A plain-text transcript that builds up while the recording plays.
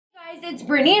Guys, it's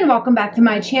Brittany and welcome back to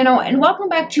my channel and welcome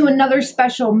back to another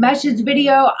special message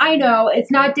video. I know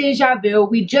it's not deja vu.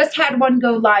 We just had one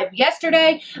go live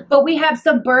yesterday, but we have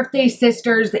some birthday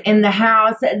sisters in the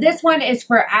house. This one is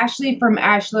for Ashley from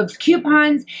Ash Loves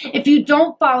Coupons. If you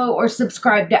don't follow or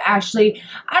subscribe to Ashley,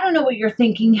 I don't know what you're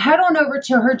thinking. Head on over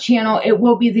to her channel. It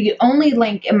will be the only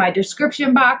link in my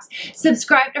description box.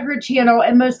 Subscribe to her channel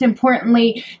and most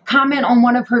importantly, comment on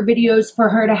one of her videos for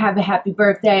her to have a happy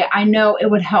birthday. I know it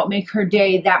would help make her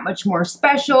day that much more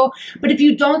special. But if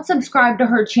you don't subscribe to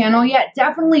her channel yet,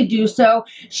 definitely do so.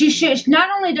 Not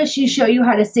only does she show you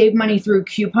how to save money through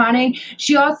couponing,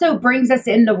 she also brings us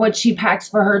into what she packs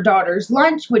for her daughter's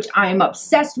lunch, which I am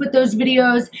obsessed with those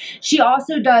videos. She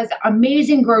also does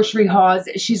amazing grocery hauls.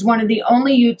 She's one of the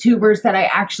only YouTubers that I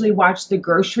actually watch the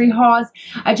grocery hauls.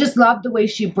 I just love the way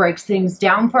she breaks things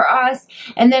down for us.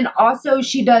 And then also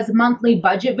she does monthly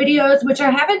budget videos, which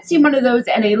I haven't seen one of those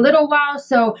in a little while.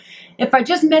 So if I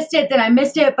just missed it, then I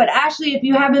missed it. But Ashley, if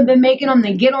you haven't been making them,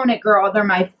 then get on it, girl. They're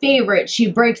my favorite.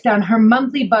 She breaks down her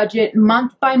monthly budget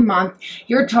month by month.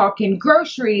 You're talking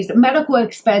groceries, medical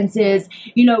expenses,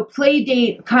 you know, play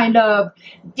date kind of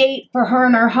date for her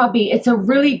and her hubby. It's a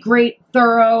really great,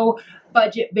 thorough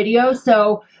budget video.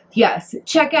 So yes,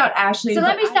 check out Ashley. So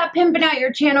let me stop pimping out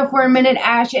your channel for a minute,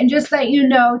 Ash, and just let you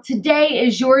know today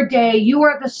is your day. You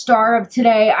are the star of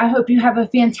today. I hope you have a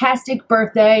fantastic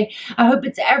birthday. I hope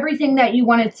it's everything that you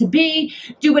want it to be.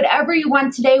 Do whatever you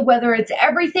want today, whether it's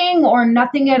everything or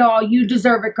nothing at all. You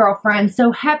deserve it, girlfriend.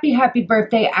 So happy, happy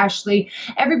birthday, Ashley.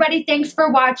 Everybody, thanks for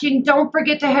watching. Don't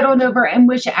forget to head on over and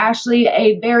wish Ashley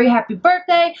a very happy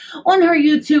birthday on her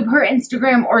YouTube, her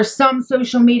Instagram, or some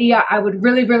social media. I would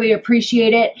really, really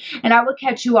appreciate it. And I will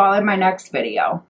catch you all in my next video.